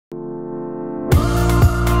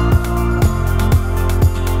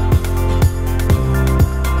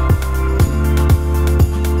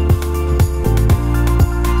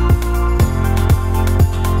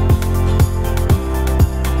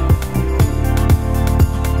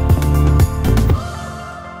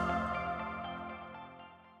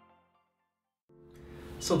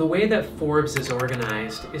So the way that Forbes is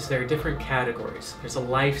organized is there are different categories. There's a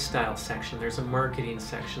lifestyle section, there's a marketing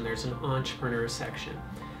section, there's an entrepreneur section.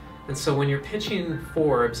 And so when you're pitching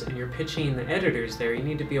Forbes and you're pitching the editors there, you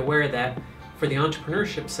need to be aware that for the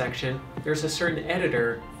entrepreneurship section, there's a certain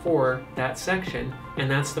editor for that section, and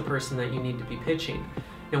that's the person that you need to be pitching.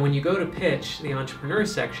 Now when you go to pitch the entrepreneur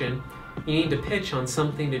section, you need to pitch on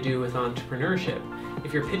something to do with entrepreneurship.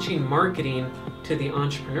 If you're pitching marketing to the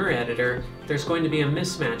entrepreneur editor, there's going to be a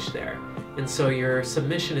mismatch there. And so your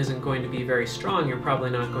submission isn't going to be very strong. You're probably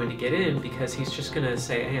not going to get in because he's just going to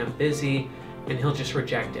say, hey, I'm busy, and he'll just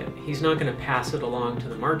reject it. He's not going to pass it along to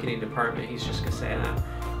the marketing department. He's just going to say,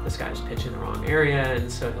 this guy's pitching the wrong area,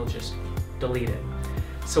 and so he'll just delete it.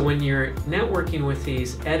 So when you're networking with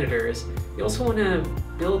these editors, you also want to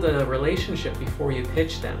build a relationship before you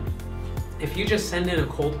pitch them. If you just send in a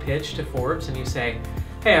cold pitch to Forbes and you say,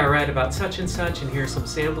 hey, I write about such and such, and here's some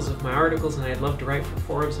samples of my articles, and I'd love to write for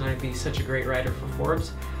Forbes, and I'd be such a great writer for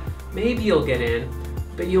Forbes, maybe you'll get in,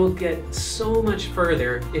 but you'll get so much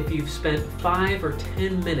further if you've spent 5 or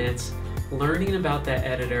 10 minutes learning about that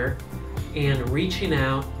editor and reaching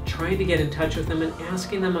out, trying to get in touch with them and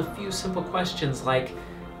asking them a few simple questions like,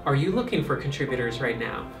 are you looking for contributors right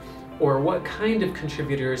now? Or what kind of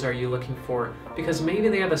contributors are you looking for? Because maybe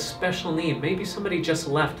they have a special need. Maybe somebody just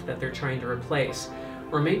left that they're trying to replace.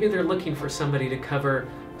 Or maybe they're looking for somebody to cover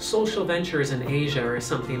social ventures in Asia or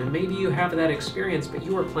something, and maybe you have that experience, but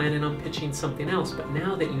you were planning on pitching something else. But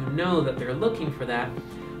now that you know that they're looking for that,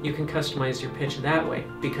 you can customize your pitch that way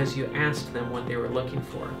because you asked them what they were looking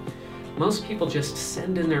for. Most people just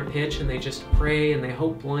send in their pitch and they just pray and they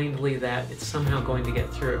hope blindly that it's somehow going to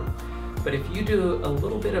get through. But if you do a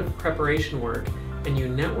little bit of preparation work and you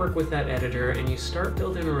network with that editor and you start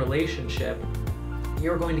building a relationship,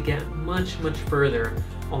 you're going to get much, much further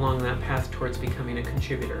along that path towards becoming a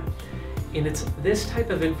contributor. And it's this type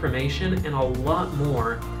of information and a lot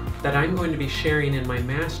more that I'm going to be sharing in my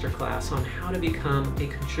masterclass on how to become a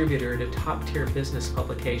contributor to top-tier business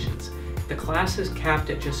publications. The class is capped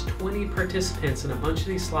at just 20 participants and a bunch of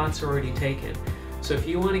these slots are already taken. So if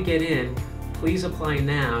you want to get in, please apply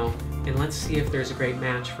now, and let's see if there's a great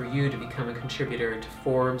match for you to become a contributor to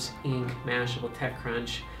Forbes, Inc., Mashable,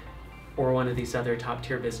 TechCrunch, or one of these other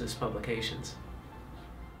top-tier business publications.